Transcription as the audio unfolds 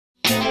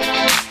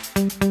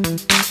Kumusta?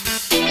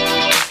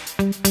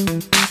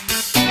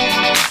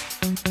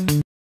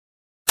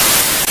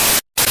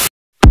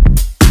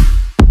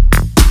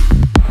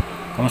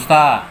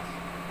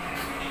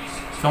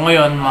 So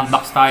ngayon,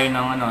 mag-box tayo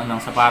ng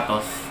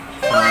sapatos.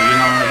 So yun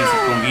ang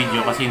naisip kong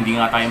video kasi hindi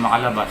nga tayo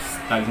makalabas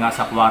dahil nga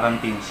sa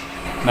quarantine.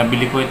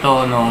 Nabili ko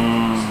ito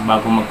nung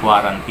bago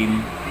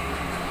mag-quarantine,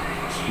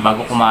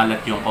 bago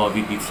kumalat yung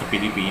COVID dito sa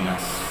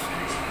Pilipinas.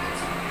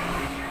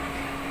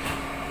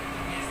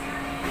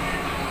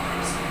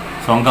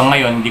 So hanggang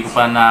ngayon, hindi ko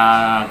pa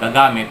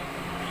nagagamit.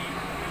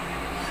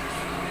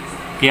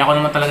 Kaya ako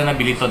naman talaga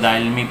nabili ito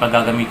dahil may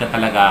paggagamitan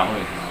talaga ako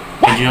eh.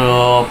 Medyo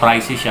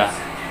pricey siya.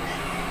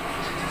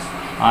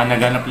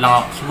 Naghanap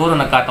lang ako, siguro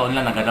nagkataon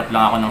lang, naghanap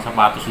lang ako ng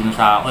sapatos dun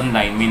sa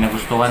online, may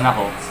nagustuhan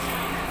ako.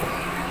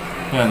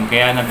 Yun,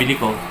 kaya nabili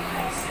ko.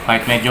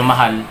 Kahit medyo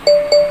mahal,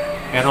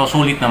 pero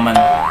sulit naman.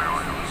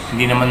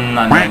 Hindi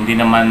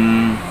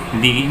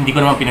ko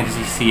naman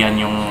pinagsisisihan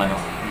yung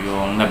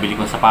yung nabili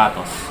kong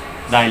sapatos.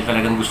 Dahil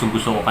talagang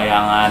gustong-gusto ko, kaya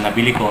nga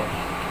nabili ko.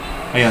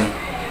 Ayun.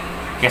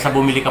 Kaysa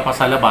bumili ka pa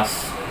sa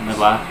labas, 'di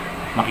ba?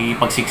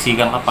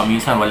 Makikipagsiksikan ka pa,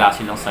 minsan wala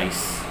silang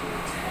size.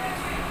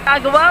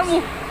 Kagawa mo.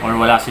 Or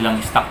wala silang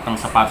stock ng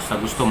sapatos na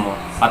gusto mo.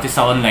 Pati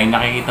sa online,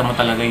 nakikita mo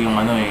talaga yung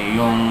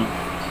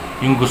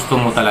yung gusto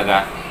mo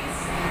talaga.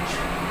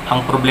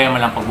 Ang problema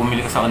lang pag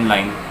bumili ka sa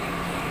online,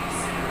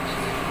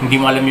 hindi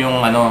mo alam yung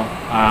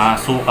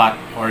sukat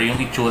or yung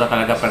itsura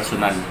talaga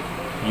personal.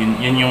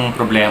 Yun yung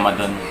problema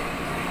doon.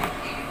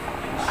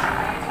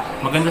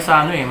 Maganda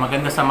sa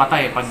maganda sa mata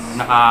pag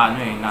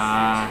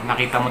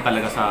nakita mo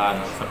talaga sa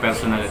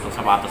personal itong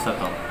sapatos na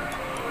to.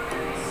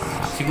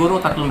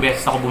 Siguro 3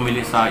 beses ako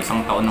bumili sa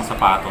isang taon ng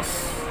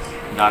sapatos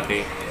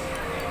dati.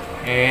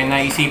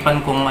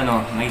 Naisipan kong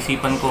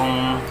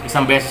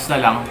isang beses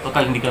na lang,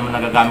 total hindi ko naman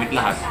nagagamit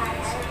lahat.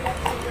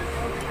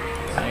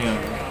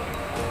 Ayun.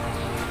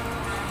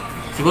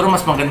 Siguro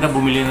mas maganda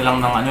bumili na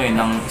lang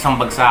ng isang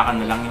bagsakan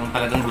na lang, yung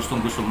talagang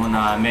gustong-gusto mo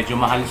na medyo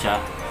mahal siya.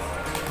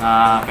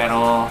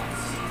 Pero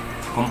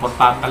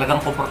talagang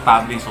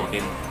komportable yung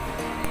suotin.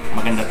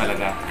 Maganda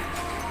talaga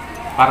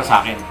para sa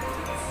akin.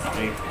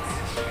 Okay.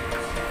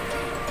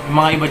 Yung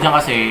mga iba dyan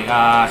kasi,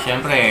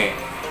 syempre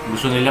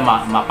gusto nila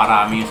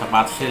maparami yung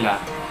sapatos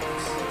nila.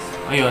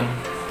 Ayun,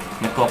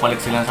 nagko-collect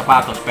sila ng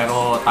sapatos,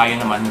 pero tayo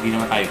naman, hindi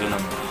naman tayo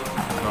ganun.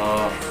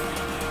 So,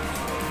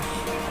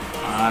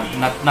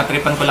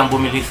 natripan ko lang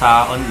bumili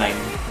sa online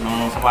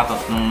ng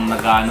sapatos nung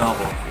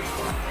ako.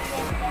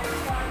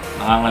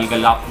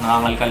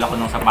 Nangangalkal ako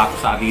ng sapatos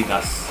sa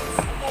ADIDAS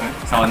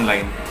sa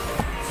online.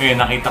 Ngayon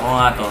nakita ko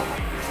nga to,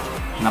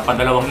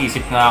 napadalawang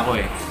isip nga ako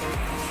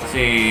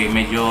kasi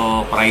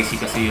medyo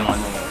pricey kasi yung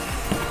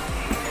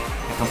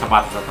itong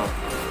sapatos na to.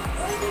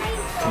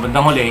 Sa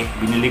bandang huli,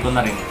 binili ko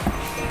na rin.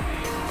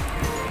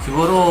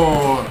 Siguro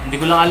hindi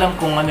ko lang alam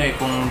kung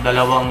kung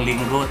 2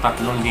 linggo,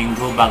 3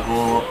 linggo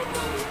bago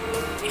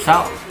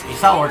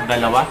isa or 2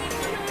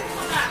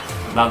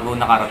 bago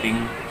nakarating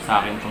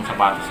sa akin itong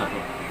sapatos na to.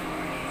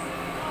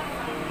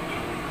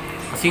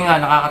 Kasi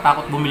nga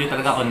nakakatakot bumili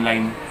talaga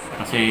online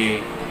kasi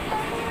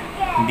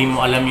hindi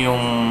mo alam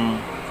yung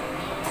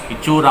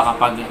itsura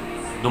kapag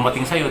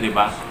dumating sa'yo, di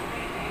ba?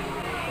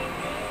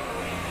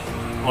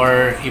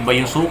 Or iba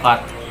yung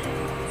sukat.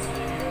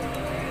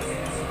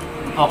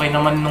 Okay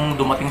naman nung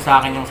dumating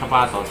sa akin yung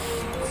sapatos,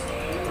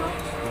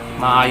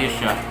 maayos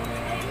siya.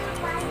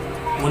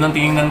 Unang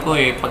tinignan ko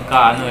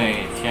pagka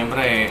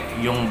syempre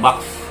yung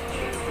box,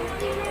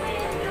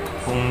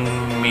 kung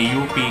may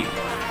UP,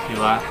 di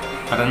ba?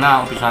 Tara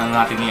na, umpisahan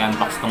na natin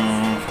i-unbox tong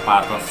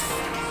sapatos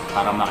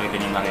para makita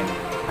nyo na rin.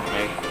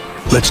 Okay?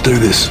 Let's do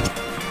this.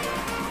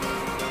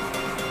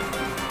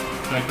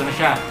 So ito na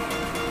siya.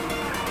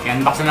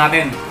 I-unbox na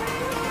natin.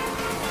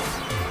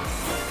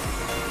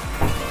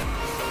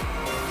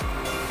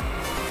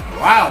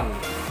 Wow!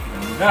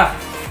 Ganda!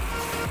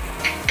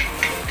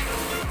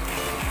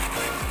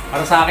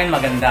 Para sa akin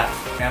maganda.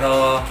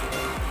 Pero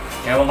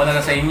ewan ko na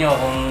lang sa inyo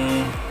kung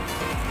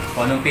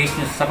anong taste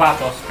nyo sa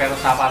sapatos. Pero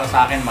para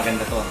sa akin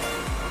maganda to.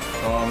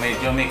 So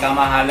medyo may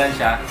kamahalan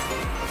siya.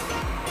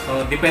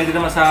 So depende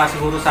naman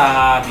siguro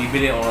sa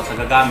bibili o sa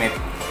gagamit.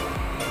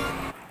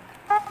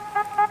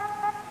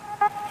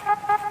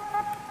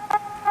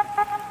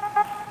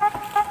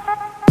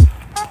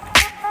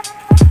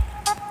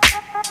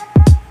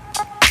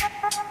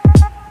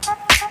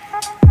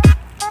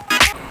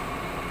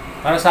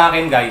 Para sa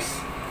akin guys,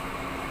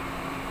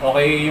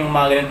 okay yung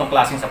mga ganitong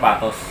klaseng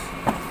sapatos.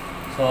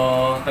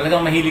 So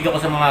talagang mahilig ako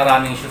sa mga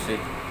running shoes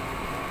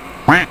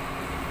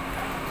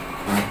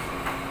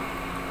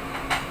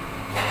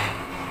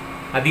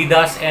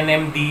ADIDAS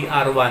NMD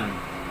R1.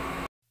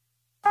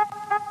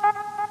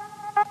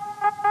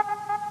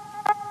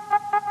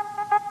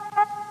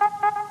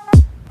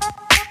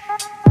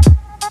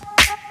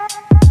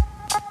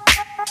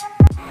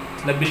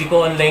 Nabili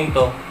ko online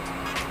to.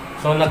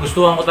 So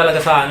nagustuhan ko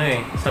talaga sa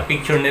sa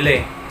picture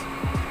nila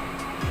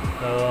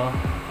So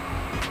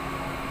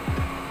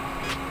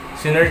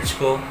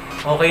sinearch ko,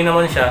 okay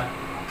naman siya.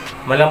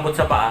 Malambot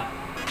sa paa.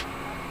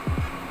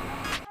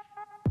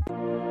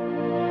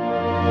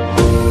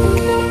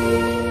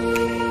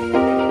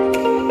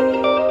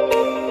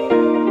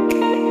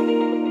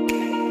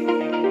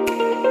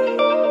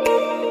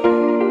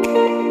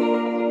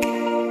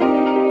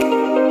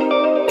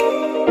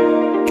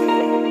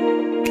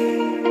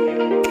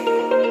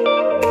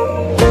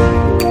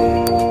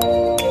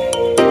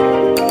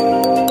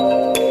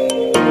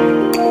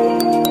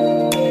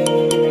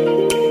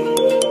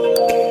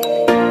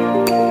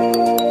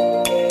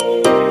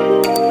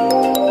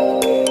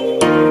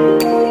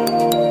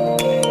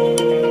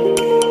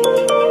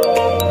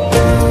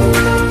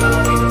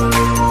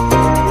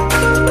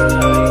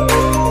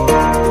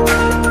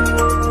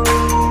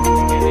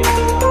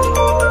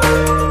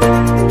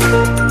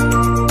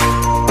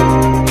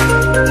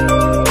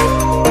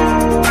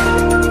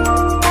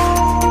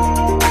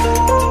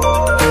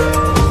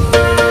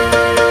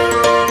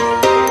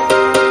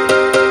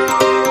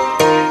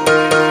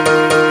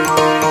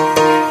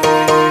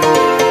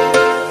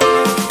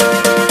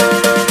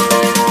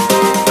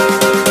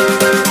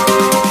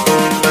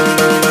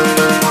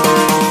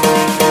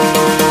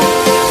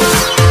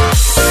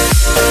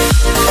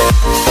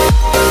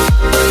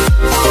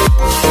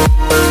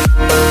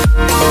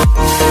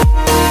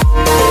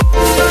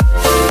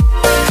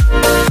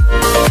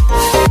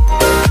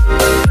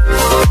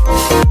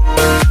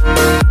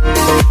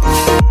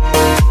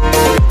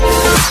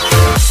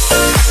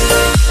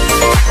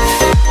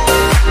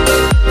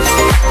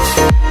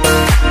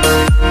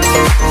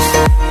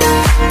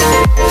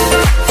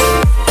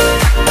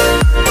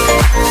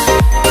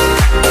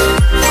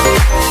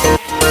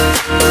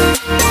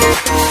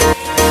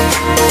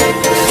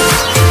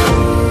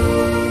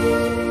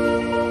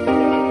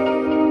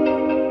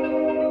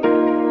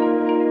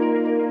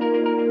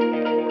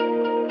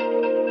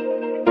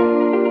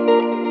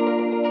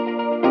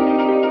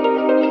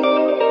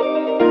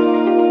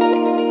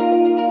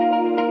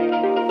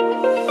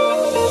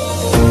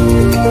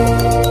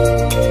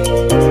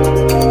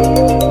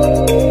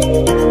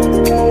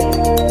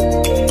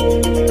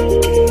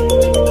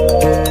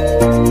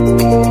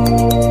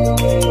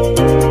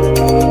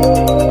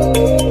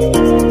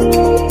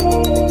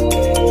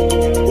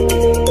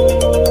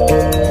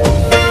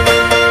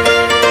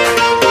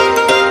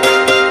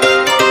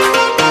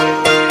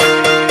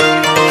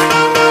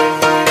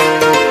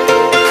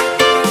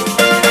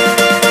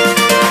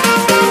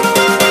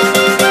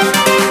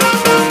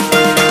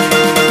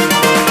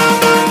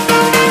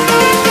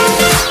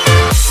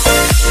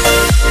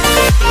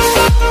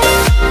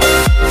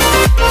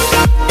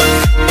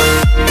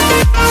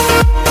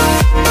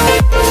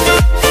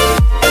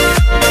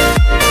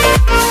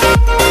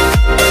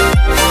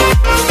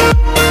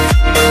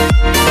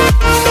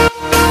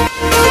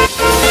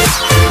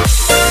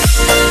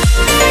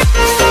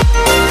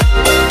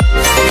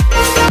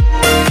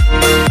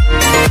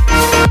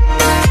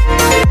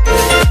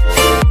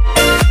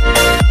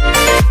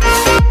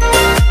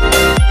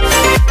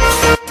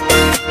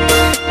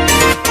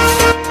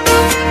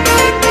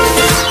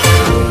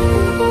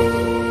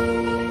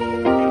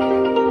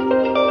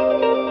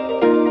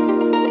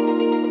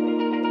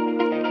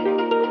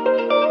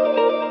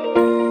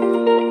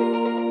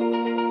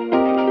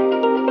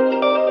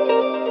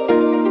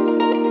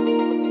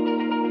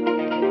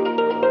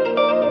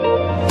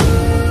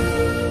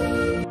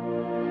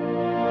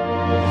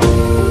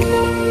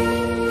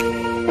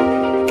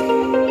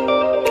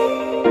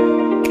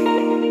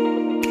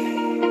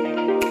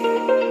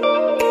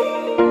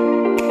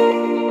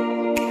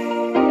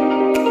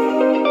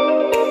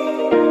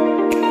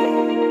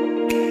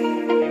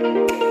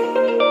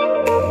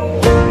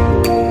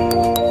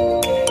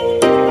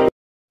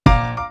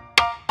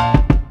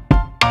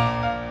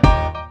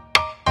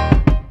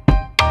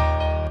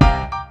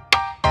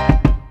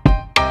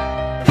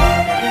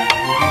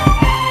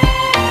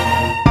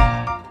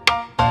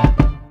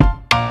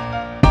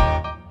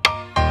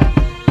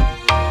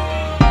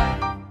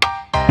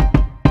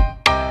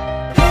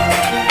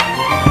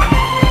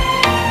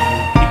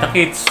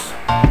 Kids,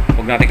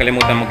 huwag natin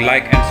kalimutan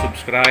mag-like and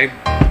subscribe.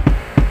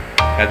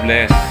 God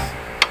bless.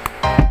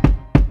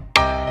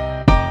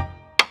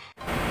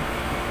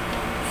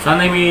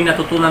 Sana may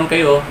natutunan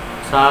kayo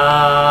sa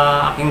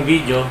aking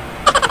video.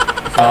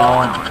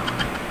 So,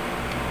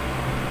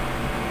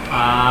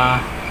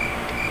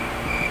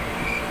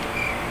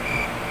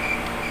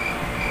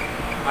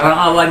 parang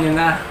awan nyo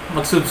na,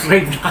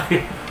 mag-subscribe na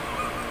kayo.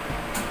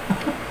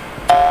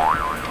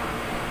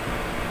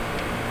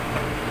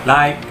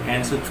 Like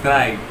and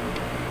subscribe.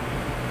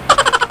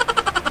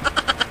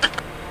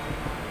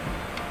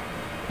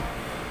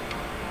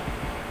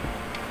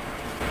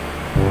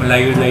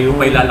 Malayo-layo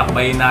pa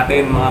ilalakbayin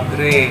natin mga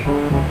pre.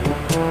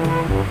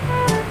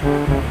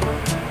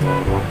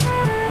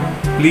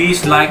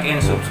 Please like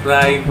and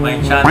subscribe my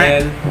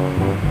channel.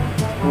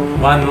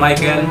 Juan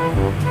Michael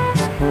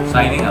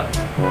signing up.